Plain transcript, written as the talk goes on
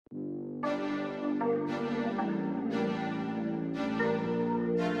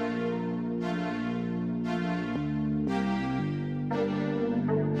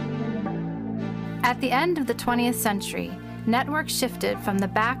At the end of the 20th century, networks shifted from the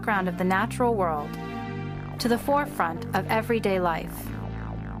background of the natural world to the forefront of everyday life.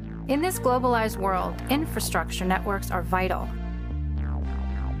 In this globalized world, infrastructure networks are vital.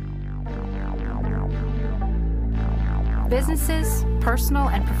 Businesses, personal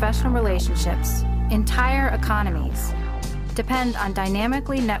and professional relationships, entire economies depend on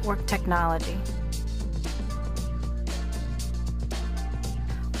dynamically networked technology.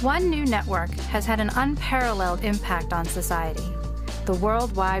 One new network has had an unparalleled impact on society: the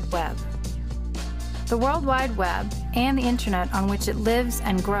World Wide Web. The World Wide Web, and the Internet on which it lives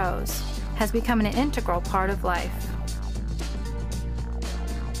and grows, has become an integral part of life.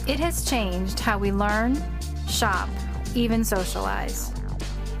 It has changed how we learn, shop, even socialize.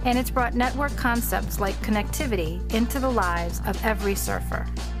 And it's brought network concepts like connectivity into the lives of every surfer.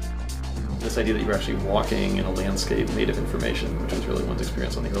 This idea that you're actually walking in a landscape made of information, which was really one's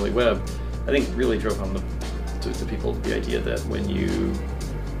experience on the early web, I think really drove home to people the idea that when you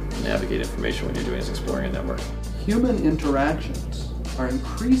navigate information, what you're doing is exploring a network. Human interactions are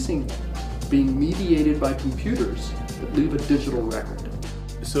increasingly being mediated by computers that leave a digital record.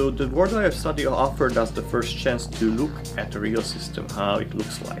 So the World Wide Web study offered us the first chance to look at the real system, how it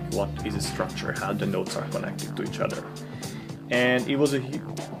looks like, what is its structure, how the nodes are connected to each other. And it was a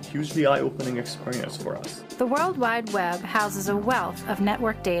hugely eye-opening experience for us. The World Wide Web houses a wealth of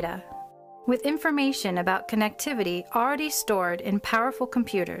network data, with information about connectivity already stored in powerful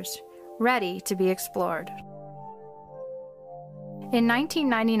computers, ready to be explored. In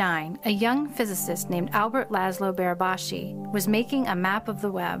 1999, a young physicist named Albert Laszlo Barabási was making a map of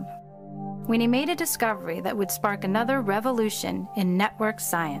the web when he made a discovery that would spark another revolution in network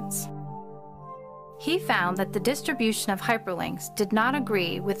science. He found that the distribution of hyperlinks did not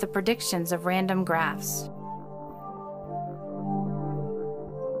agree with the predictions of random graphs.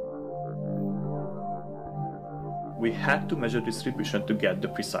 We had to measure distribution to get the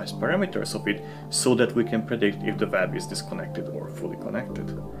precise parameters of it so that we can predict if the web is disconnected or fully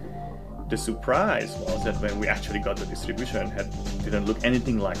connected. The surprise was that when we actually got the distribution, it didn't look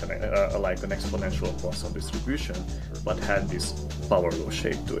anything like an exponential Poisson distribution, but had this power law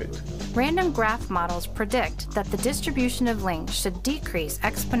shape to it. Random graph models predict that the distribution of links should decrease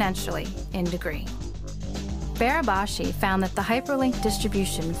exponentially in degree. Barabási found that the hyperlink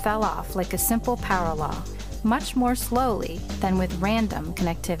distribution fell off like a simple power law, much more slowly than with random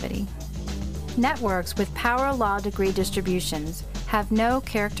connectivity. Networks with power law degree distributions have no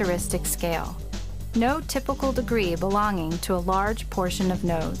characteristic scale, no typical degree belonging to a large portion of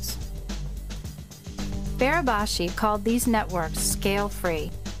nodes. Barabási called these networks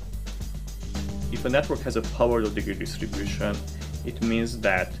scale-free. If a network has a power law degree distribution, it means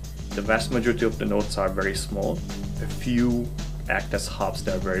that the vast majority of the nodes are very small. A few act as hubs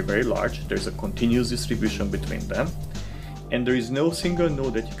that are very, very large. There's a continuous distribution between them. And there is no single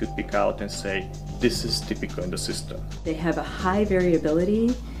node that you could pick out and say, this is typical in the system. They have a high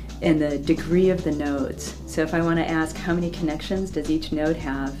variability in the degree of the nodes. So if I want to ask how many connections does each node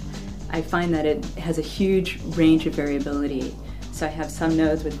have, I find that it has a huge range of variability. So I have some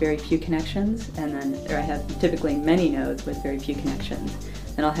nodes with very few connections, or I have typically many nodes with very few connections.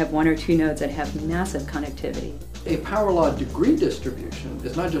 And I'll have one or two nodes that have massive connectivity. A power law degree distribution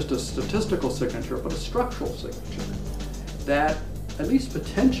is not just a statistical signature, but a structural signature that, at least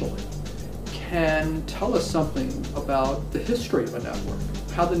potentially, can tell us something about the history of a network,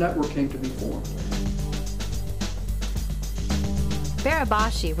 how the network came to be formed.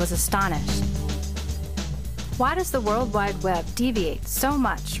 Barabási was astonished. Why does the World Wide Web deviate so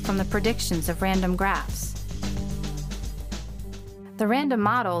much from the predictions of random graphs? The random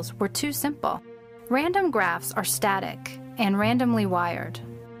models were too simple. Random graphs are static and randomly wired.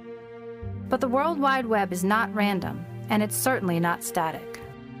 But the World Wide Web is not random, and it's certainly not static.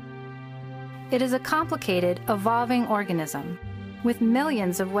 It is a complicated, evolving organism with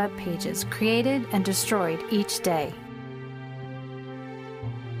millions of web pages created and destroyed each day.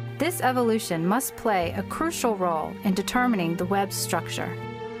 This evolution must play a crucial role in determining the web's structure.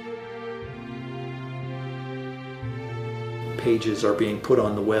 Pages are being put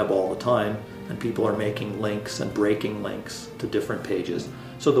on the web all the time, and people are making links and breaking links to different pages.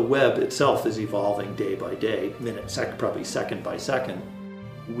 So the web itself is evolving day by day, probably second by second.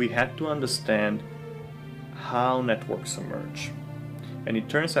 We had to understand how networks emerge. And it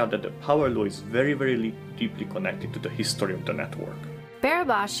turns out that the power law is very, very deeply connected to the history of the network.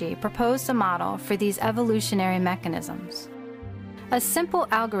 Barabási proposed a model for these evolutionary mechanisms. a simple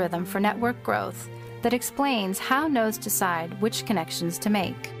algorithm for network growth that explains how nodes decide which connections to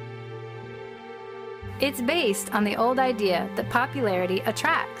make. It's based on the old idea that popularity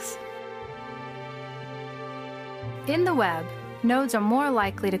attracts. In the web, nodes are more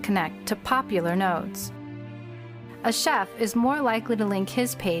likely to connect to popular nodes. A chef is more likely to link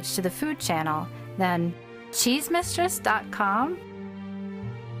his page to the food channel than cheesemistress.com.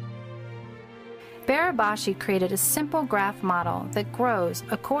 Barabashi created a simple graph model that grows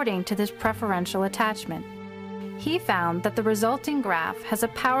according to this preferential attachment. He found that the resulting graph has a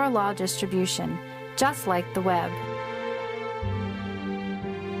power law distribution, just like the web.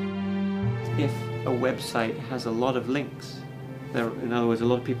 If a website has a lot of links, in other words, a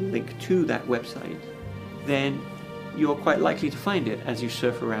lot of people link to that website, then you're quite likely to find it as you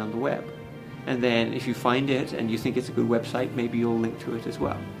surf around the web. And then if you find it and you think it's a good website, maybe you'll link to it as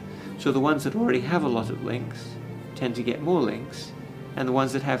well. So the ones that already have a lot of links tend to get more links, and the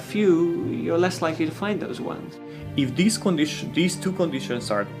ones that have few, you're less likely to find those ones. If these two conditions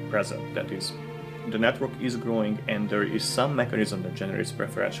are present, that is, the network is growing and there is some mechanism that generates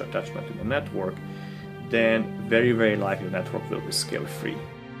preferential attachment in the network, then very, very likely the network will be scale-free.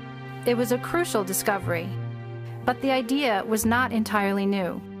 It was a crucial discovery, but the idea was not entirely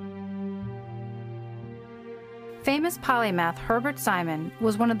new. Famous polymath Herbert Simon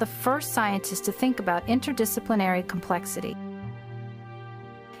was one of the first scientists to think about interdisciplinary complexity.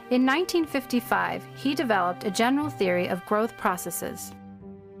 In 1955, he developed a general theory of growth processes.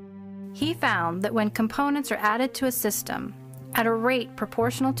 He found that when components are added to a system at a rate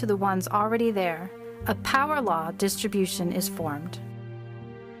proportional to the ones already there, a power law distribution is formed.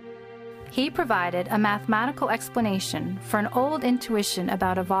 He provided a mathematical explanation for an old intuition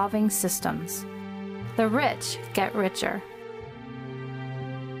about evolving systems. The rich get richer.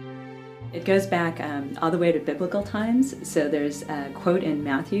 It goes back all the way to biblical times. So there's a quote in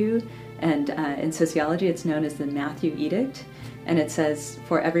Matthew, and in sociology it's known as the Matthew Edict, and it says,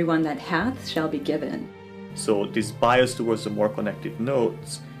 "For everyone that hath shall be given." So this bias towards the more connected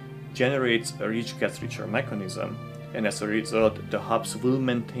nodes generates a rich gets richer mechanism, and as a result the hubs will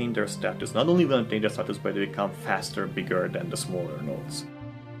maintain their status. Not only will maintain their status, but they become faster, bigger than the smaller nodes.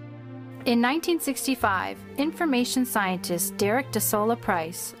 In 1965, information scientist Derek DeSola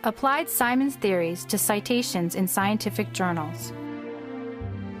Price applied Simon's theories to citations in scientific journals.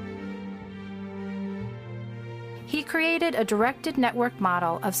 He created a directed network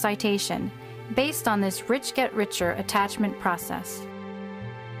model of citation based on this rich get richer attachment process,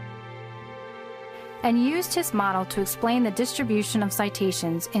 and used his model to explain the distribution of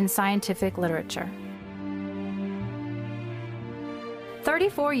citations in scientific literature.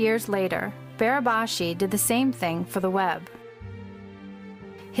 34 years later, Barabashi did the same thing for the web.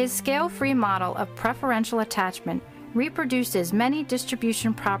 His scale-free model of preferential attachment reproduces many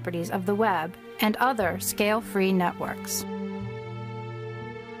distribution properties of the web and other scale-free networks.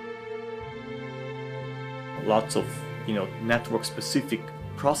 Lots of network-specific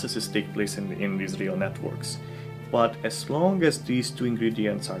processes take place in these real networks. But as long as these two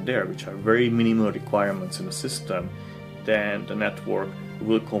ingredients are there, which are very minimal requirements in the system, then the network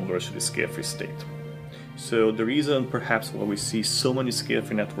will converge to the scale-free state. So the reason perhaps why we see so many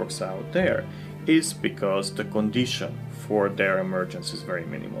scale-free networks out there is because the condition for their emergence is very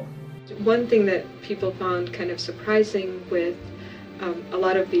minimal. One thing that people found kind of surprising with a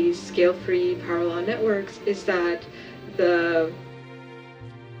lot of these scale-free power law networks is that the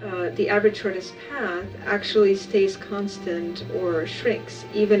average shortest path actually stays constant or shrinks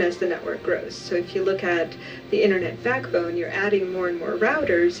even as the network grows. So if you look at the internet backbone, you're adding more and more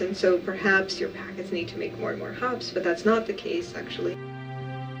routers, and so perhaps your packets need to make more and more hops, but that's not the case actually.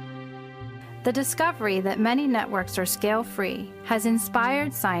 The discovery that many networks are scale-free has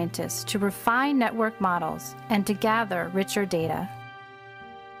inspired scientists to refine network models and to gather richer data.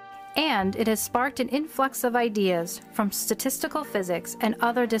 And it has sparked an influx of ideas from statistical physics and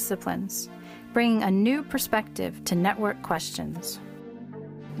other disciplines, bringing a new perspective to network questions.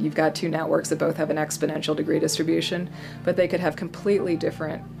 You've got two networks that both have an exponential degree distribution, but they could have completely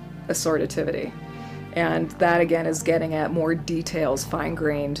different assortativity. And that, again, is getting at more details,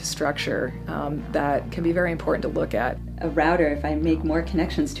 fine-grained structure that can be very important to look at. A router, if I make more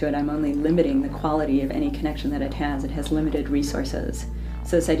connections to it, I'm only limiting the quality of any connection that it has. It has limited resources.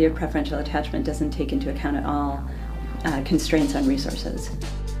 So this idea of preferential attachment doesn't take into account at all constraints on resources.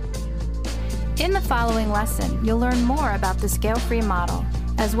 In the following lesson, you'll learn more about the scale-free model,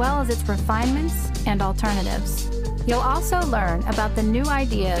 as well as its refinements and alternatives. You'll also learn about the new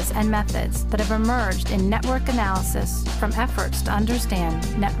ideas and methods that have emerged in network analysis from efforts to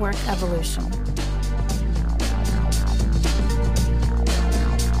understand network evolution.